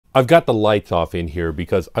I've got the lights off in here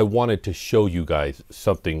because I wanted to show you guys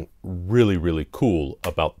something really, really cool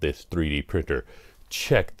about this 3D printer.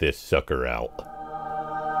 Check this sucker out.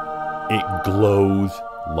 It glows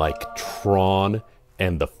like Tron,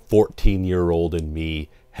 and the 14-year-old in me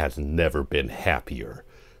has never been happier.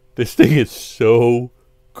 This thing is so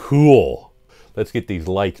cool. Let's get these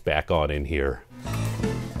lights back on in here.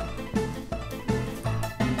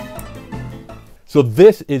 So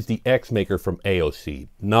this is the X-Maker from AOSeed,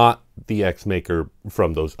 not the X-Maker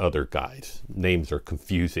from those other guys. Names are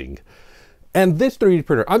confusing. And this 3D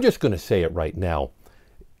printer, I'm just going to say it right now,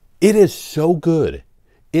 it is so good.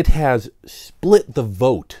 It has split the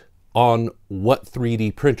vote on what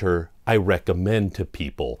 3D printer I recommend to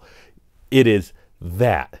people. It is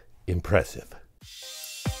that impressive.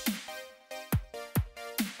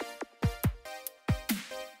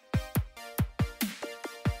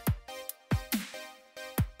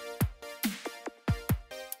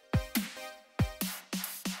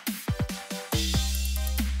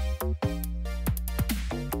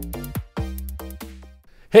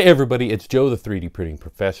 Hey everybody, it's Joe, the 3D printing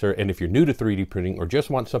professor, and if you're new to 3D printing or just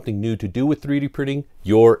want something new to do with 3D printing,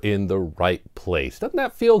 you're in the right place. Doesn't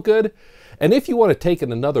that feel good? And if you want to take it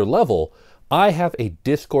another level, I have a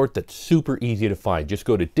Discord that's super easy to find. Just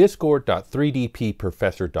go to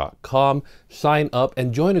discord.3dpprofessor.com, sign up,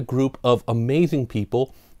 and join a group of amazing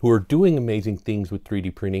people who are doing amazing things with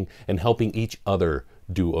 3D printing and helping each other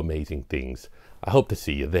do amazing things. I hope to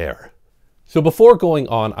see you there. So before going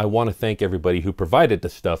on, I want to thank everybody who provided the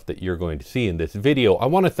stuff that you're going to see in this video. I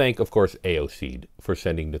want to thank, of course, AOSeed for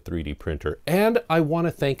sending the 3D printer. And I want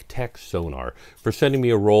to thank Tecsonar for sending me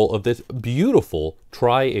a roll of this beautiful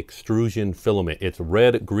tri-extrusion filament. It's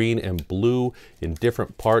red, green, and blue in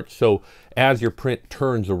different parts. So as your print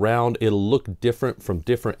turns around, it'll look different from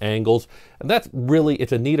different angles. And that's really,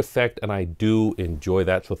 it's a neat effect, and I do enjoy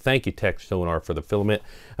that. So thank you, Tecsonar, for the filament.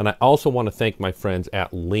 And I also want to thank my friends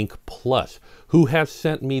at LincPlus, who have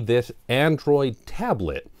sent me this Android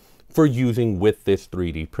tablet for using with this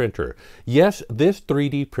 3D printer. Yes, this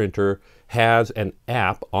 3D printer has an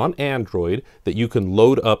app on Android that you can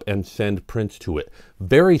load up and send prints to it.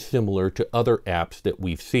 Very similar to other apps that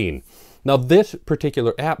we've seen. Now this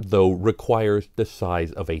particular app though requires the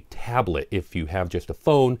size of a tablet. If you have just a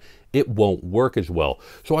phone, it won't work as well.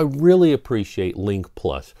 So I really appreciate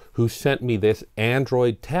LincPlus, who sent me this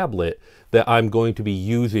Android tablet that I'm going to be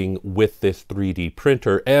using with this 3D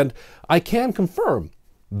printer, and I can confirm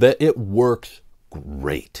that it works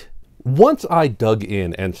great. Once I dug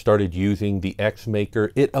in and started using the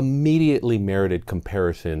X-Maker, it immediately merited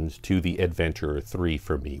comparisons to the Adventurer 3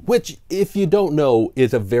 for me, which, if you don't know,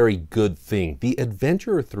 is a very good thing. The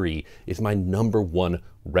Adventurer 3 is my #1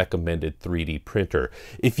 recommended 3D printer.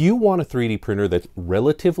 If you want a 3D printer that's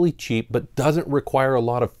relatively cheap but doesn't require a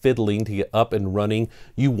lot of fiddling to get up and running,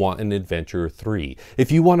 you want an Adventurer 3.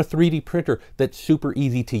 If you want a 3D printer that's super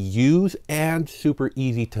easy to use and super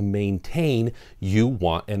easy to maintain, you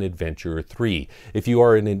want an Adventurer 3. If you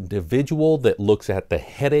are an individual that looks at the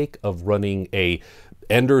headache of running a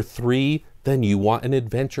Ender 3, then you want an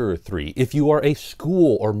Adventurer 3. If you are a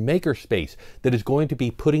school or makerspace that is going to be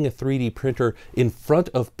putting a 3D printer in front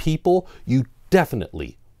of people, you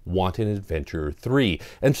definitely want an Adventurer 3.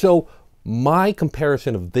 And so my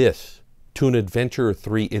comparison of this to an Adventurer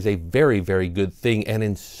 3 is a very, very good thing. And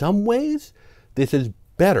in some ways, this is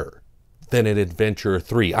better than an Adventurer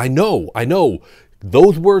 3. I know,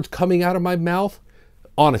 those words coming out of my mouth,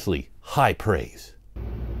 honestly, high praise.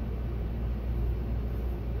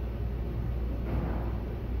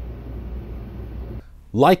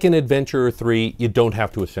 Like an Adventurer 3, you don't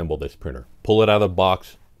have to assemble this printer. Pull it out of the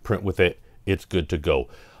box, print with it, it's good to go.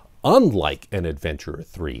 Unlike an Adventurer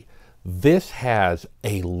 3, this has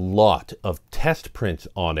a lot of test prints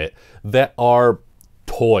on it that are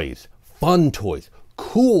toys, fun toys,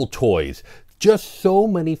 cool toys, just so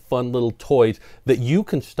many fun little toys that you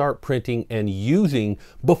can start printing and using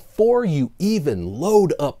before you even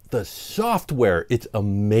load up the software. It's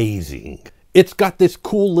amazing. It's got this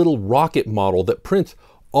cool little rocket model that prints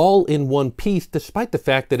all in one piece, despite the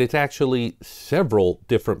fact that it's actually several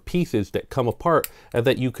different pieces that come apart and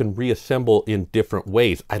that you can reassemble in different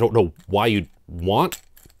ways. I don't know why you'd want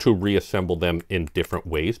to reassemble them in different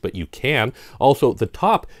ways, but you can. Also, the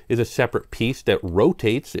top is a separate piece that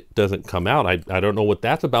rotates. It doesn't come out. I don't know what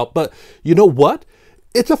that's about, but you know what?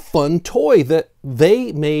 It's a fun toy that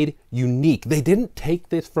they made unique. They didn't take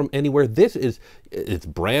this from anywhere. It's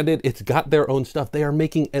branded, it's got their own stuff. They are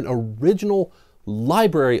making an original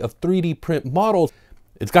library of 3D print models.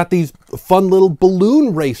 It's got these fun little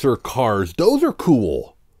balloon racer cars. Those are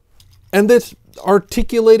cool. And this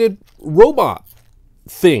articulated robot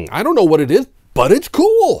thing. I don't know what it is, but it's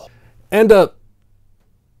cool. And a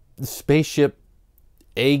spaceship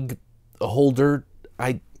egg holder,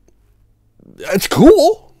 it's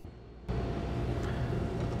cool.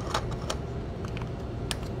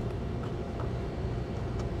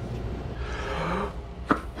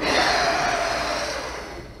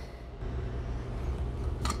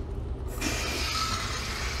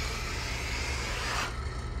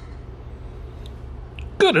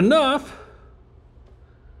 Good enough.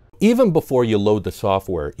 Even before you load the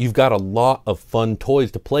software, you've got a lot of fun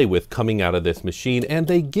toys to play with coming out of this machine, and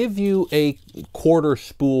they give you a quarter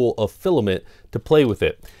spool of filament to play with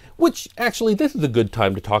it. Which, actually, this is a good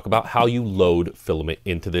time to talk about how you load filament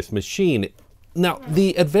into this machine. Now,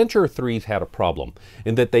 the Adventure 3s had a problem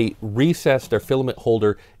in that they recessed their filament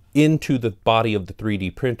holder into the body of the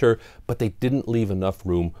 3D printer, but they didn't leave enough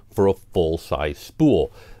room for a full-size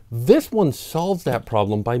spool. This one solves that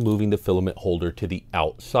problem by moving the filament holder to the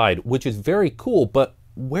outside, which is very cool, but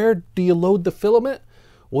where do you load the filament?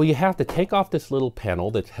 Well, you have to take off this little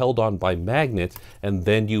panel that's held on by magnets, and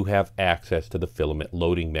then you have access to the filament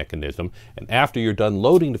loading mechanism. And after you're done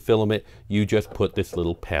loading the filament, you just put this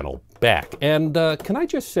little panel back. And can I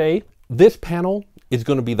just say, this panel is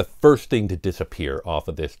going to be the first thing to disappear off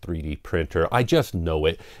of this 3D printer. I just know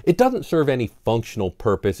it. It doesn't serve any functional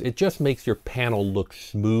purpose. It just makes your panel look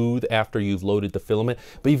smooth after you've loaded the filament,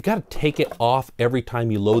 but you've got to take it off every time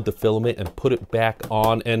you load the filament and put it back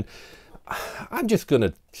on. And I'm just going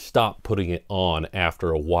to stop putting it on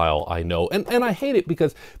after a while, I know. And I hate it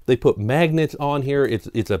because they put magnets on here.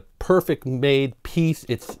 It's a perfect made piece.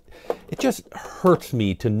 It just hurts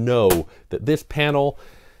me to know that this panel,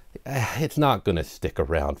 it's not going to stick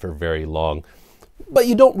around for very long. But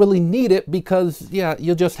you don't really need it because, yeah,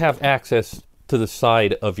 you'll just have access to the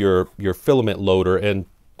side of your filament loader, and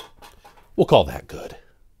we'll call that good.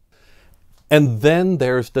 And then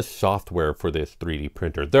there's the software for this 3D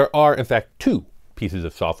printer. There are, in fact, two pieces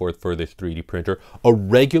of software for this 3D printer. A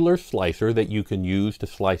regular slicer that you can use to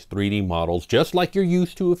slice 3D models, just like you're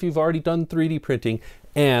used to if you've already done 3D printing,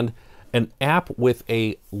 and an app with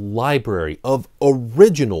a library of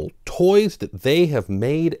original toys that they have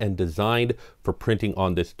made and designed for printing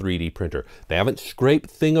on this 3D printer. They haven't scraped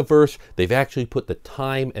Thingiverse. They've actually put the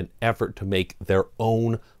time and effort to make their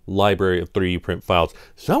own library of 3D print files,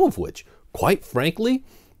 some of which, quite frankly,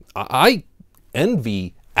 I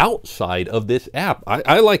envy outside of this app.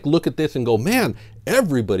 I like look at this and go, man,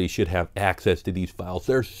 everybody should have access to these files.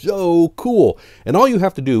 They're so cool. And all you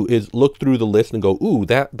have to do is look through the list and go, ooh,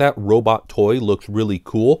 that robot toy looks really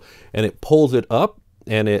cool. And it pulls it up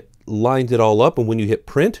and it lines it all up. And when you hit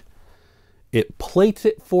print, it plates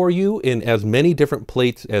it for you in as many different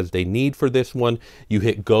plates as they need for this one. You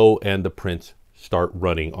hit go and the prints start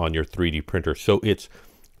running on your 3D printer. So it's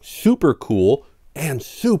super cool and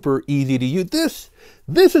super easy to use.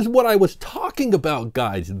 This is what I was talking about,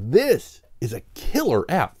 guys. This is a killer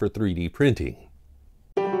app for 3D printing.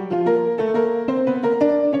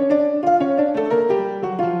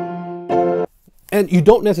 And you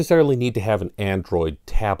don't necessarily need to have an Android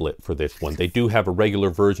tablet for this one. They do have a regular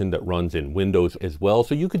version that runs in Windows as well,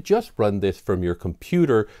 so you could just run this from your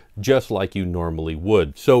computer just like you normally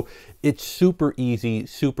would. So it's super easy,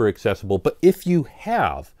 super accessible. But if you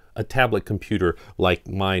have a tablet computer like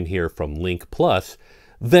mine here from LincPlus,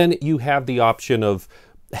 then you have the option of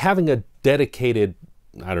having a dedicated,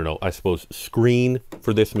 I don't know, I suppose, screen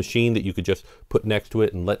for this machine that you could just put next to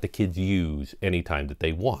it and let the kids use anytime that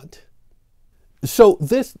they want. So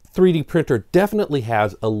this 3D printer definitely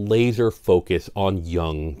has a laser focus on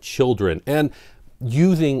young children, and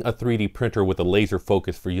using a 3D printer with a laser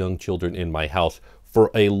focus for young children in my house for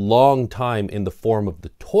a long time in the form of the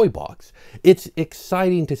toy box, it's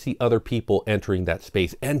exciting to see other people entering that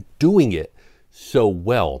space and doing it so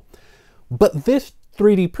well. But this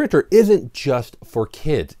 3D printer isn't just for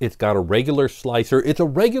kids. It's got a regular slicer. It's a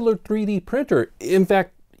regular 3D printer. In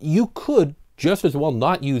fact, you could just as well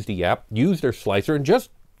not use the app, use their slicer, and just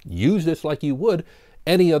use this like you would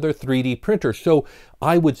any other 3D printer. So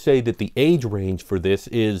I would say that the age range for this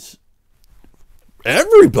is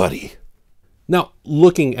everybody. Now,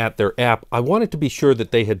 looking at their app, I wanted to be sure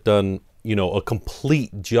that they had done, you know, a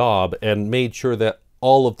complete job and made sure that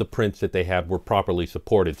all of the prints that they had were properly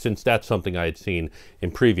supported, since that's something I had seen in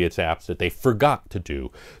previous apps that they forgot to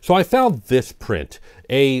do. So I found this print,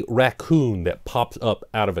 a raccoon that pops up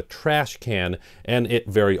out of a trash can, and it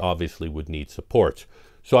very obviously would need supports.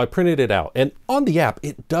 So I printed it out, and on the app,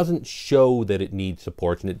 it doesn't show that it needs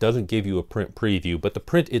supports, and it doesn't give you a print preview, but the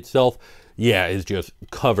print itself, yeah, is just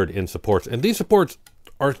covered in supports. And these supports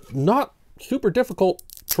are not super difficult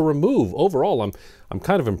to remove. Overall, I'm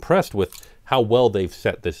kind of impressed with how well they've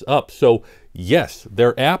set this up. So yes,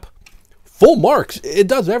 their app, full marks. It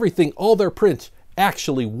does everything. All their prints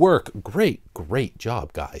actually work. Great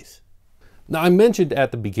job, guys. Now, I mentioned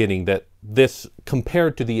at the beginning that this,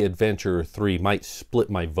 compared to the Adventurer 3, might split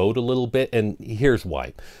my vote a little bit, and here's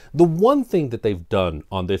why. The one thing that they've done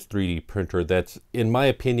on this 3D printer that's, in my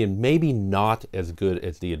opinion, maybe not as good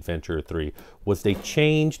as the Adventurer 3 was they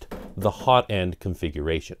changed the hot end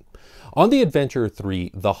configuration. On the Adventurer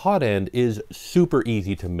 3, the hot end is super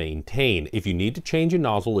easy to maintain. If you need to change a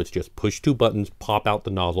nozzle, it's just push 2 buttons, pop out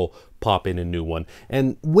the nozzle, pop in a new one.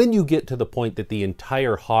 And when you get to the point that the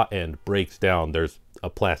entire hot end breaks down, there's a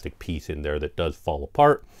plastic piece in there that does fall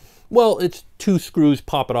apart. Well, it's 2 screws,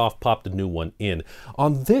 pop it off, pop the new one in.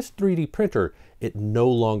 On this 3D printer, it no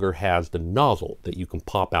longer has the nozzle that you can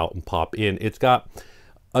pop out and pop in. It's got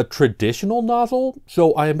a traditional nozzle,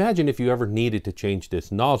 so I imagine if you ever needed to change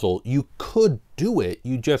this nozzle, you could do it.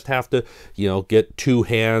 You just have to, you know, get 2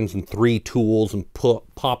 hands and 3 tools and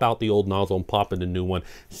pop out the old nozzle and pop in a new one,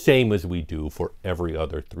 same as we do for every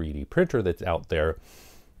other 3D printer that's out there.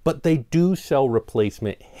 But they do sell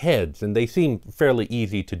replacement heads, and they seem fairly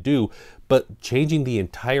easy to do, but changing the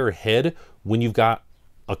entire head when you've got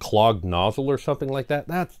a clogged nozzle or something like that,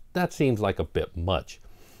 that seems like a bit much.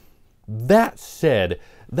 That said,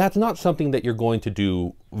 that's not something that you're going to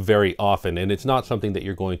do very often, and it's not something that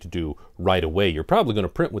you're going to do right away. You're probably going to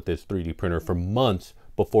print with this 3D printer for months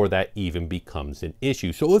before that even becomes an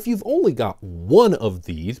issue. So if you've only got one of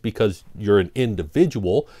these because you're an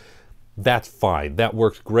individual, that's fine. That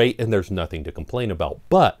works great, and there's nothing to complain about.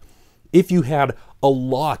 But if you had a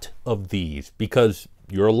lot of these because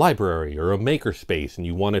you're a library or a makerspace and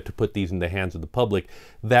you wanted to put these in the hands of the public,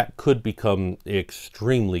 that could become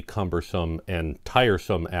extremely cumbersome and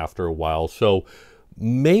tiresome after a while. So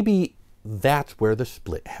maybe that's where the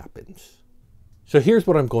split happens. So here's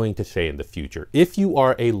what I'm going to say in the future. If you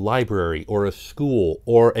are a library or a school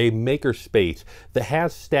or a makerspace that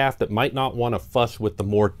has staff that might not want to fuss with the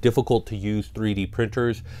more difficult to use 3D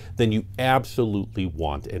printers, then you absolutely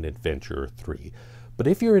want an Adventurer 3. But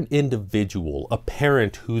if you're an individual, a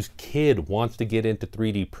parent whose kid wants to get into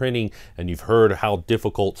 3D printing, and you've heard how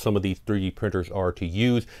difficult some of these 3D printers are to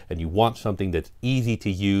use, and you want something that's easy to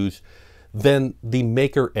use, then the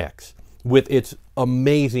Maker X, with its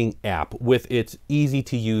amazing app, with its easy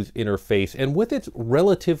to use interface, and with its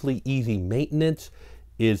relatively easy maintenance,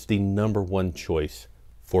 is the #1 choice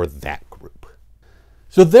for that group.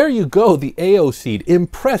 So there you go, the AOSeed.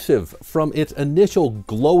 Impressive from its initial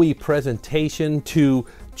glowy presentation to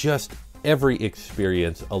just every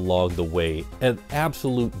experience along the way. An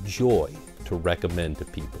absolute joy to recommend to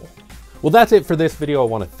people. Well, that's it for this video. I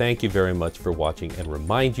want to thank you very much for watching and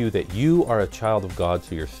remind you that you are a child of God,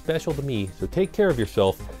 so you're special to me. So take care of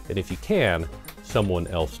yourself, and if you can, someone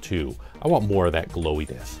else too. I want more of that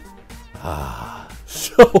glowiness.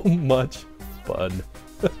 So much fun.